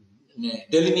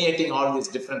delineating all these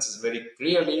differences very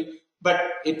clearly, but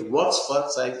it works for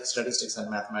statistics and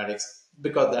mathematics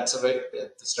because that's the way the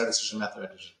statistician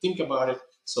mathematician think about it.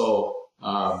 So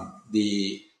and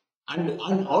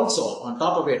also on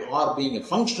top of it, R being a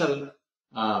functional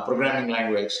programming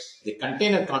language, the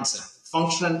container concept.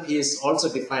 Function is also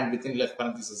defined within left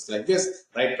parenthesis like this,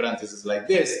 right parenthesis like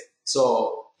this.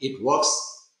 So it works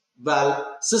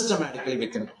well systematically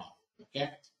within R. Okay.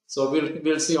 So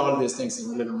we'll see all these things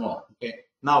in a little more. Okay.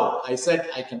 Now I said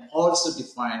I can also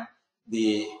define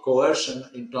the coercion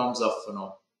in terms of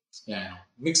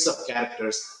mix of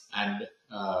characters and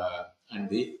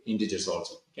the integers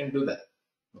also. You can do that.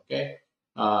 Okay.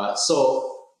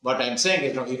 So what I'm saying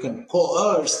is, you can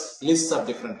coerce lists of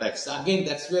different types. Again,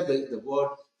 that's where the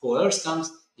word coerce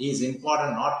comes. Is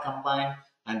important, not combined,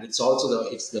 and it's also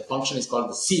the function is called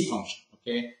the C function.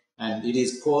 Okay, and it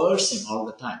is coercing all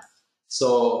the time.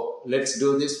 So let's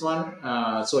do this one.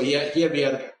 So here we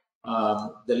are.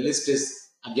 The list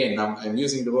is again. Now I'm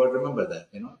using the word. Remember that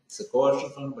it's a coercion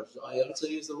function, but I also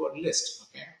use the word list.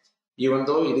 Okay, even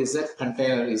though it is a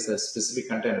container, is a specific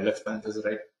container, left parenthesis,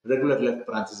 right, regular left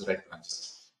parenthesis, right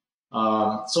parenthesis.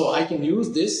 So I can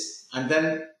use this, and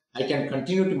then I can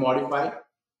continue to modify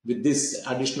with this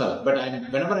additional. But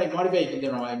whenever I modify,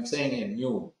 I'm saying a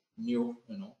new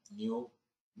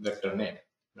vector name,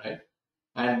 right?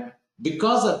 And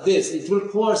because of this, it will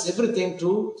coerce everything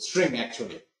to string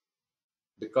actually.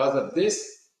 Because of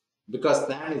this, because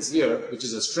that is here, which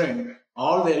is a string,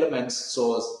 all the elements.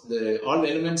 So all the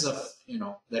elements of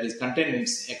that is contained in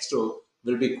x2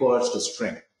 will be coerced to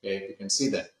string. Okay, you can see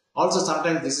that. Also,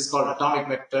 sometimes this is called atomic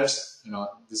vectors.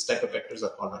 This type of vectors are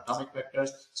called atomic vectors.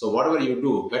 So whatever you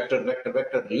do, vector, vector,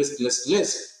 vector, list, list,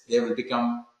 list, they will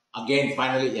become again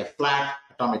finally a flat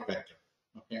atomic vector.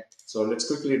 Okay. So let's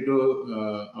quickly do.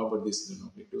 How about this?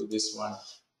 We do this one.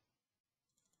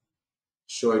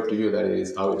 Show it to you that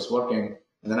is how it's working,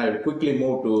 and then I will quickly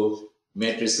move to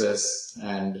matrices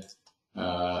and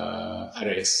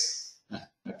arrays.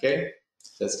 Okay.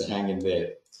 Just hang in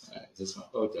there. This one.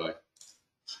 Oh joy.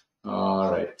 All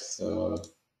right, so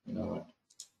what?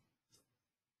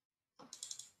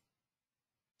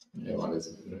 I want to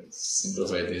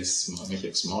simplify this, make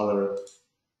it smaller.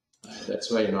 That's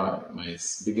why my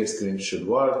bigger screen should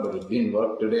work, but it didn't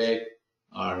work today.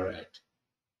 All right,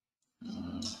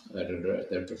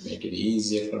 that would make it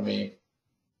easier for me.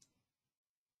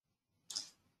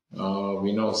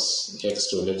 We know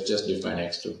x2. Let's just define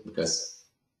x2 because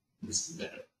this is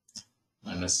better.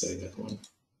 Unnecessary that one.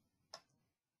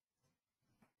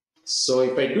 So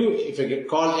if I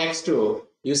call x2,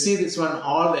 you see this one,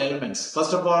 all the elements.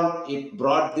 First of all, it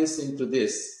brought this into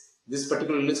this. This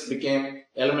particular list became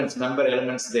elements, member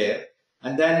elements there.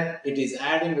 And then it is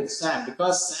adding with Sam.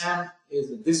 Because Sam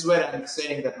is, this is where I'm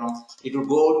saying that it will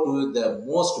go to the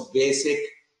most basic,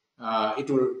 it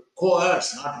will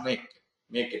coerce, not make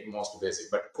it most basic,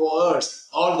 but coerce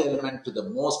all the elements to the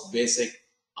most basic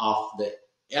of the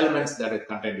elements that are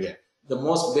contained here. The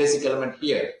most basic element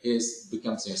here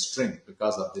becomes a string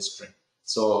because of this string.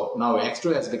 So now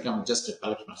x2 has become just a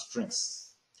collection of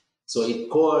strings. So it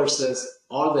coerces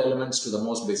all the elements to the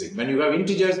most basic. When you have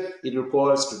integers, it will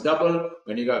coerce to double.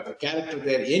 When you have a character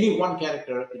there, any one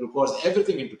character, it will coerce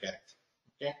everything into character.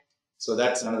 Okay, so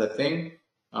that's another thing.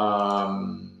 There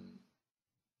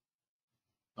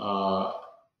are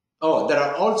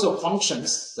also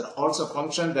functions. There are also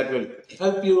functions that will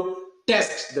help you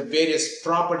test the various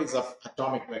properties of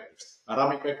atomic vectors.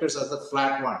 Atomic vectors are the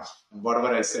flat ones, and whatever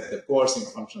I said, the coercing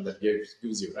function that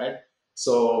gives you, right?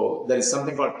 So there is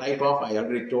something called type of, I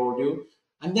already told you.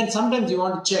 And then sometimes you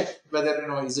want to check whether,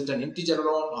 is it an integer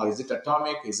alone or is it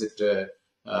atomic? Is it,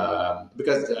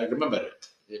 because remember,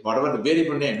 whatever the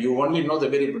variable name, you only know the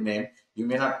variable name. You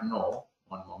may not know,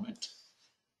 one moment.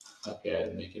 Okay,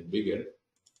 I'll make it bigger.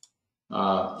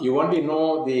 You only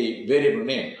know the variable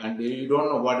name and you don't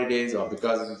know what it is, or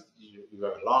because you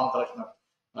have a long collection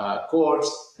of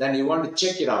codes, then you want to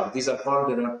check it out. These are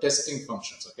called testing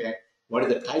functions. Okay, what is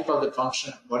the type of the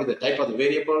function? What is the type of the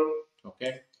variable?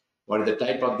 Okay, what is the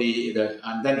type of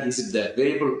and then is it the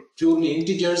variable purely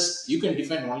integers? You can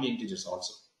define only integers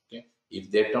also. Okay, if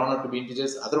they turn out to be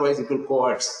integers. Otherwise, it will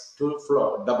coerce to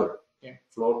float, double, okay,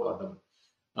 float or double.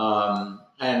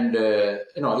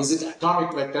 Is it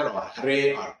atomic vector or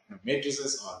array or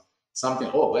matrices or something?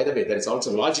 Oh, by the way, there is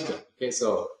also logical. Okay,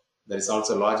 so there is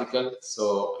also logical.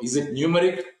 So is it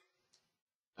numeric?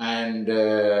 And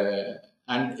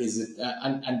is it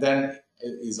and then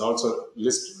is also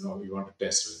list. You want to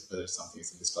test whether something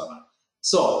is a list or not.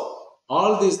 So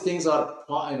all these things are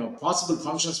possible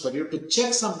functions for you to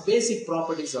check some basic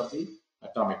properties of the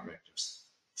atomic vectors.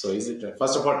 So is it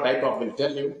first of all, type of will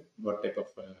tell you what type of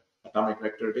atomic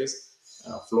vector it is,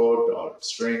 float or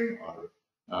string or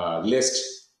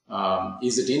list.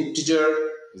 Is it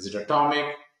integer? Is it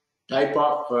atomic? Type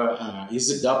of is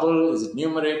it double? Is it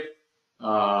numeric?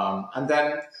 And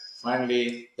then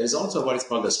finally, there is also what is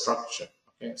called the structure.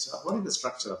 Okay, so what is the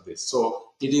structure of this?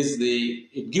 So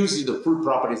it gives you the full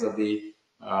properties of the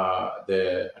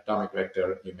atomic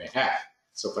vector you may have.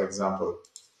 So for example,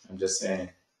 I'm just saying,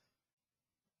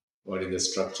 what is the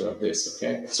structure of this?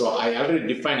 Okay, so I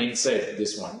already defined inside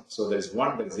this one. So there is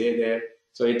one, there is a there.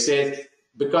 So it says,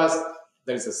 because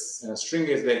there is a string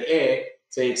is there a,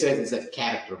 so it says it's a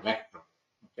character vector.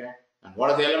 Okay, and what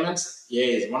are the elements? A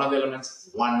is one of the elements,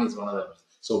 1 is one of the elements.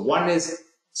 So 1 is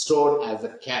stored as a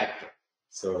character.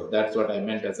 So that's what I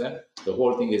meant as the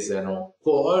whole thing is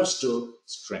coerced to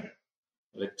string.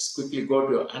 Let's quickly go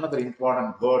to another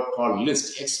important word called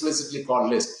list, explicitly called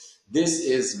list. This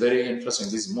is very interesting.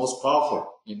 This is most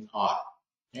powerful in R.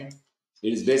 Okay?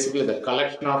 It is basically the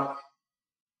collection of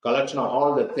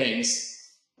all the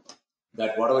things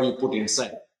that whatever you put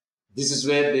inside. This is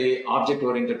where the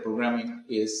object-oriented programming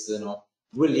is,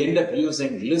 will end up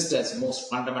using list as most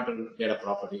fundamental data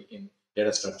property in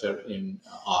data structure in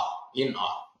R.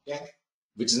 Okay,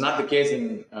 which is not the case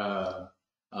in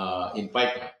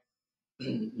Python.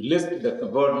 List, the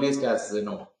word list has,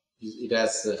 it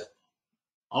has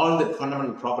all the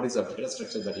fundamental properties of data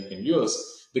structure that you can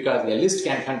use, because a list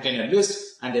can contain a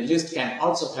list, and a list can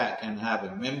also have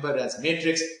a member as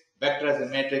matrix, vector as a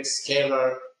matrix,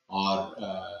 scalar, or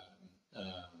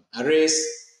arrays,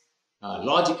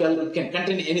 logical. It can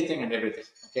contain anything and everything.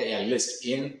 Okay, a list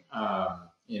in R.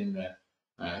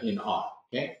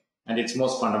 Okay, and it's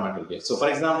most fundamental here. So, for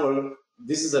example,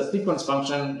 this is a sequence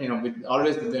function. With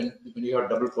always when you have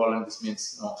double colon, this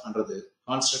means under the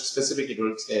construct specific, it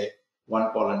will say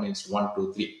 1 colon means 1,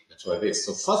 2, 3. That's what it is.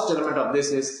 So first element of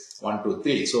this is 1, 2,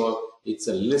 3. So it's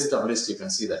a list of lists. You can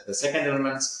see that the second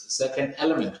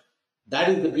element. That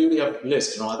is the beauty of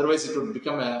list. Otherwise it would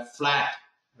become a flat.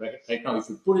 Right now, if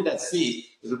you put it as C,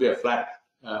 it will be a flat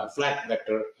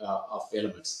vector of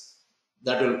elements.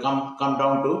 That will come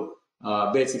down to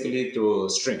basically to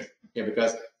string. Okay,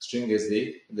 because string is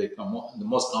the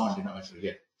most common denominator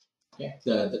here. Okay,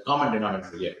 the common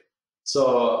denominator here.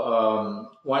 So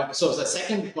so the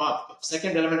second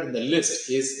element in the list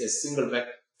is a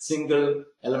single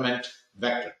element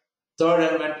vector. Third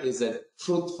element is a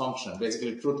truth function,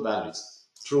 basically truth values,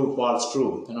 true, false,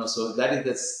 true. So that is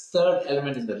the third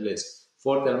element in the list.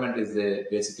 Fourth element is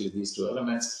basically these two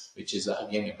elements, which is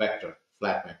again a vector,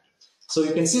 flat vector. So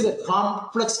you can see that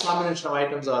complex combination of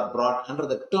items are brought under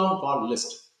the term called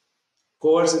list.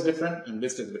 Coerce is different and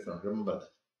list is different. Remember that.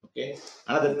 Okay.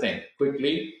 Another thing,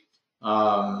 quickly.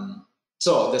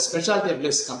 So the specialty of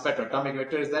list compared to atomic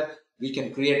vector is that we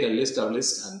can create a list of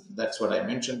lists, and that's what I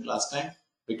mentioned last time.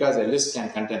 Because a list can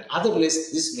contain other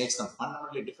lists, this makes them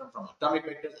fundamentally different from atomic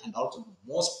vectors and also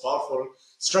the most powerful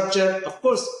structure. Of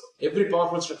course, every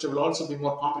powerful structure will also be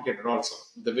more complicated also.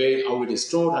 The way how it is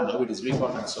stored and how it is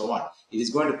recalled and so on. It is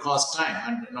going to cost time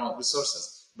and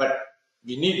resources. But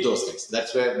we need those things.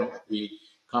 That's where we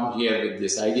come here with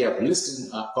this idea of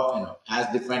list as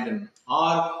defined in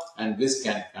R, and lists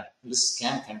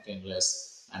can contain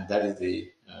lists, and that is the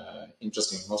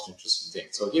most interesting thing.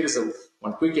 So here is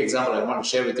one quick example I want to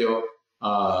share with you.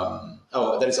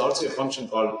 There is also a function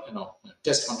called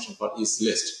test function called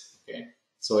isList. Okay,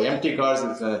 so empty cars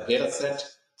is a data set.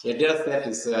 A data set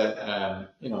is a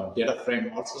data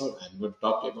frame also. I'm going to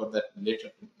talk about that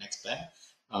later next time.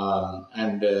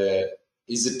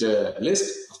 Is it a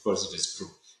list? Of course, it is true.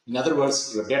 In other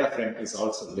words, your data frame is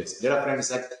also a list. Data frame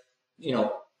is like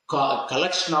a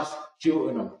collection of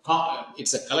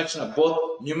it's a collection of both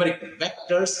numeric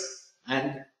vectors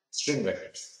and string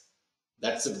vectors.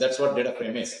 That's what data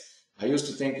frame is. I used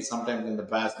to think sometimes in the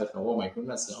past that, oh my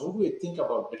goodness, how do we think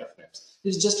about data frames?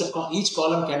 It's just each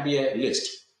column can be a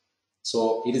list.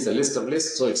 So it is a list of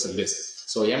lists, so it's a list.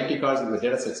 So empty cars is the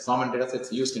data sets, common data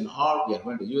sets used in R. We are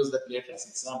going to use that later as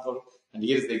an example. And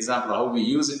here is the example how we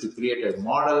use it to create a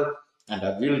model. And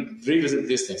I will revisit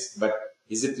these things. But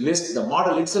is it list? The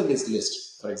model itself is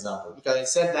list, for example. Because I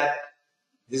said that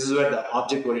This is where the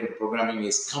object-oriented programming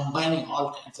is combining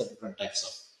all kinds of different types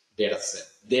of data set,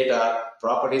 data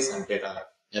properties and data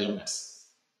elements.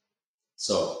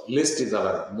 So list is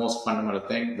our most fundamental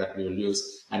thing that we will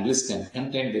use, and list can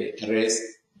contain the arrays,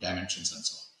 dimensions, and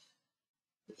so on.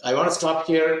 I want to stop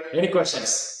here. Any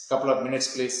questions? Couple of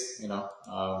minutes, please.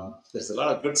 There's a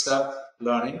lot of good stuff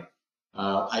learning.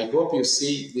 I hope you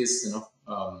see this,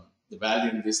 the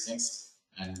value in these things,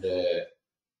 and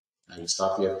I will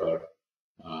stop here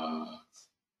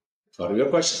for your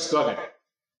questions. Go ahead.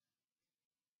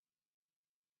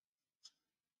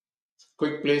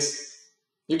 Quick, please.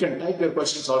 You can type your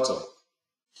questions also.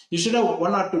 You should have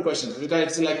 1 or 2 questions because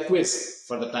it's like quiz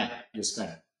for the time you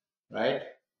spend, right?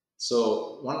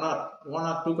 So one or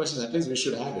two questions at least we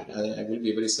should have it. I will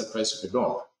be very surprised if you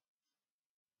don't.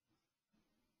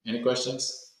 Any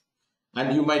questions?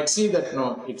 And you might see that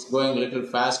it's going a little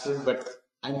faster, but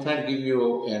I'm trying to give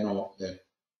you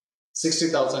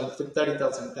 60,000,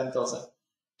 30,000, 10,000,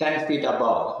 10 feet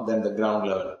above than the ground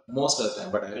level most of the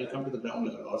time. But I will come to the ground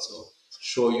level also,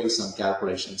 show you some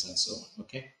calculations and so on.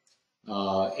 Okay.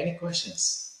 Any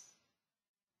questions?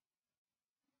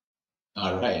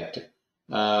 All right.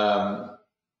 I'm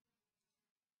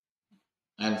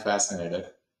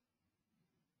fascinated.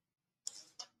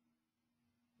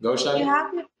 Gaushali?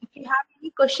 If you have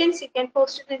any questions, you can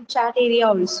post it in chat area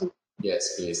also.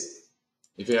 Yes, please.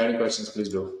 If you have any questions, please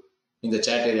do in the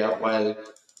chat area while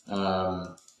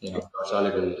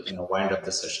Gaushali will wind up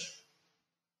the session.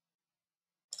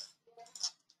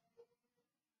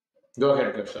 Go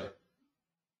ahead, Gaushali.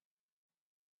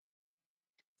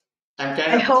 I'm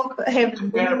kind of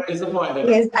disappointed.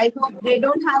 Yes, I hope they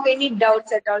don't have any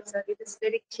doubts at all, sir. It is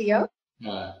very clear.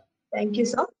 Thank you,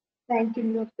 sir. Thank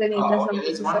you, Dr. Okay,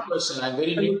 there's one question. I'm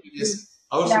very new to this.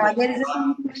 There is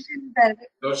one question there.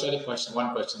 Gaushali question.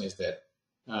 One question is there.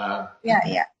 Yeah.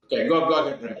 Okay, go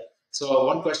ahead, right. So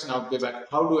one question I'll give back.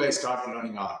 How do I start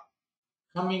learning R?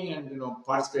 Coming and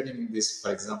participating in this,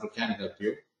 for example, can help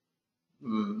you.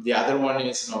 The other one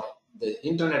is the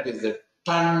internet is a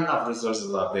ton of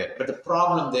resources are there, but the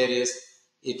problem there is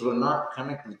it will not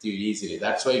connect with you easily.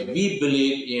 That's why we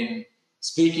believe in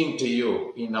speaking to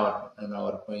you in our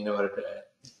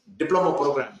diploma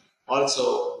program.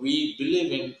 Also, we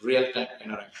believe in real-time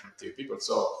interaction with you people.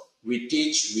 So we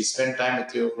teach, we spend time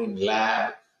with you in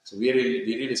lab. So we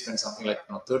really spend something like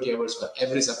 30 hours for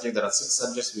every subject. There are 6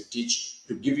 subjects we teach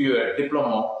to give you a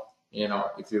diploma.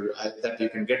 If that you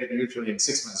can get it usually in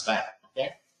 6 months' time.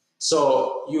 Okay,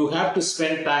 so you have to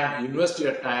spend time, invest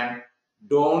your time.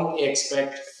 Don't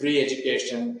expect free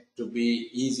education to be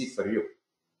easy for you.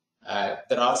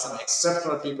 There are some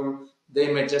exceptional people.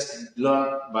 They may just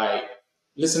learn by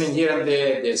listening here and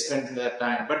there. They spend their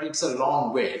time, but it's a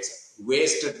long way. It's a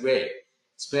wasted way.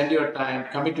 Spend your time,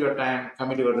 commit your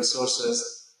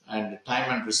resources and time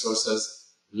and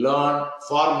resources. Learn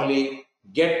formally.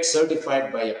 Get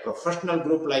certified by a professional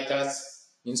group like us,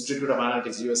 Institute of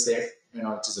Analytics USA,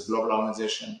 which is a global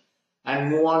organization,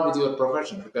 and move on with your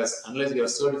profession. Because unless you are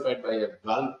certified by a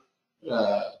good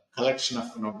collection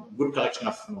of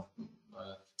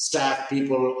staff,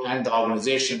 people, and the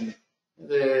organization,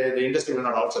 the industry will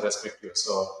not also respect you.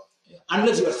 So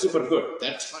unless you are super good,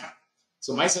 that's fine.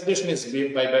 So my suggestion is be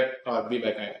back.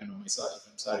 I'm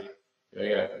sorry if I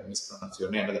mispronounced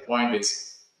your name, but the point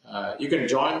is. You can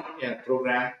join a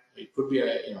program. It could be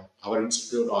our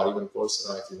institute or even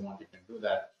Coursera. If you want, you can do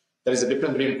that. There is a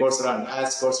difference between Coursera and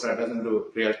as Coursera doesn't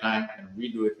do real time, and we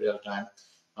do it real time.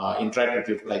 Interact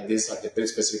with you like this at a very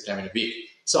specific time in a week.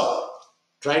 So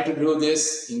try to do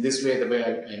this in this way, the way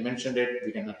I mentioned it.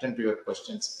 We can attend to your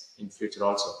questions in future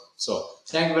also. So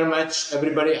thank you very much,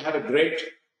 everybody. Have a great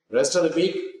rest of the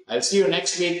week. I'll see you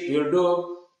next week. We'll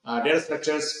do data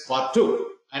structures part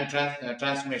 2 and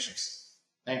transformations.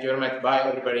 Thank you very much. Bye,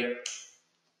 everybody.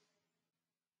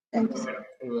 Thank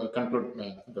you. Conclude,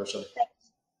 Gaushali.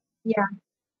 Yeah.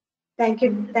 Thank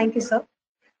you, sir.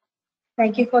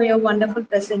 Thank you for your wonderful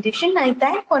presentation. I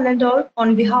thank one and all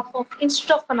on behalf of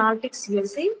Institute of Analytics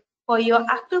USA for your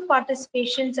active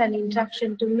participations and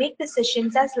interaction to make the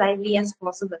sessions as lively as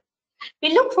possible.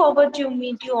 We look forward to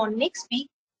meet you on next week,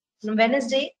 on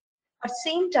Wednesday, at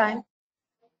same time.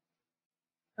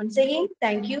 Once again,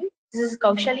 thank you. This is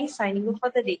Gaushali signing off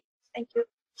for the day. Thank you.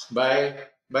 Bye.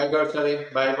 Bye,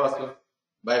 Gaushali. Bye, Bosco.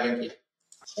 Bye, Venki.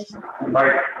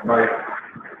 Bye.